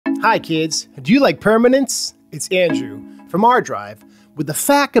Hi kids, do you like permanence? It's Andrew from ArDrive with the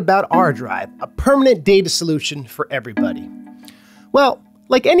fact about ArDrive, a permanent data solution for everybody. Well,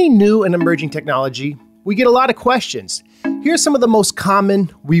 like any new and emerging technology, we get a lot of questions. Here's some of the most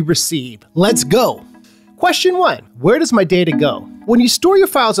common we receive. Let's go. Question 1, where does my data go? When you store your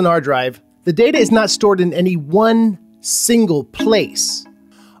files on ArDrive, the data is not stored in any one single place.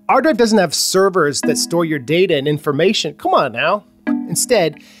 ArDrive doesn't have servers that store your data and information. Come on now.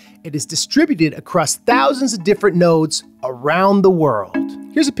 Instead, it is distributed across thousands of different nodes around the world.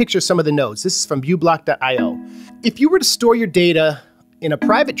 Here's a picture of some of the nodes. This is from ublock.io. If you were to store your data in a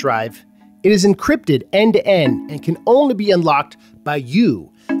private drive, it is encrypted end-to-end and can only be unlocked by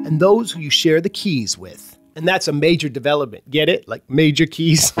you and those who you share the keys with. And that's a major development. Get it? Like major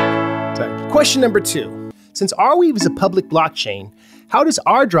keys? Question number 2. Since ArWeave is a public blockchain, how does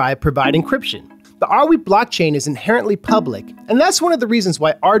ArDrive provide encryption? The ArWeave blockchain is inherently public, and that's one of the reasons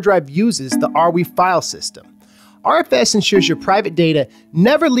why ArDrive uses the ArWeave file system. RFS ensures your private data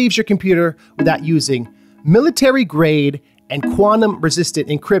never leaves your computer without using military-grade and quantum-resistant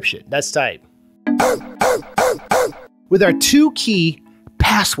encryption. That's tight. With our 2-key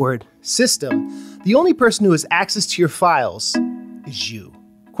password system, the only person who has access to your files is you.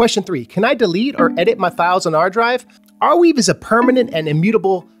 Question 3, can I delete or edit my files on ArDrive? ArWeave is a permanent and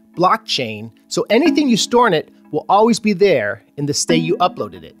immutable blockchain, so anything you store in it will always be there in the state you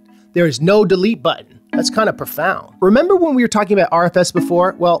uploaded it. There is no delete button. That's kind of profound. Remember when we were talking about RFS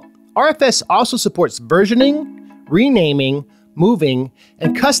before? Well, RFS also supports versioning, renaming, moving,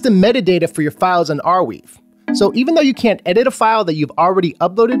 and custom metadata for your files on ArWeave. So even though you can't edit a file that you've already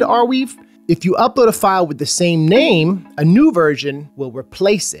uploaded to ArWeave, if you upload a file with the same name, a new version will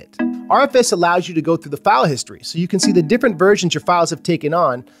replace it. RFS allows you to go through the file history, so you can see the different versions your files have taken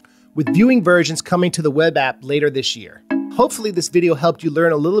on, with viewing versions coming to the web app later this year. Hopefully this video helped you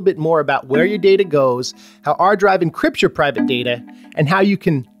learn a little bit more about where your data goes, how ArDrive encrypts your private data, and how you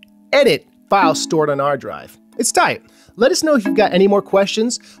can edit files stored on ArDrive. It's tight. Let us know if you've got any more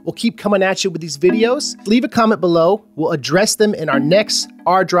questions. We'll keep coming at you with these videos. Leave a comment below. We'll address them in our next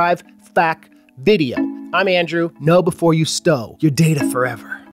ArDrive Fact video. I'm Andrew. Know before you stow your data forever.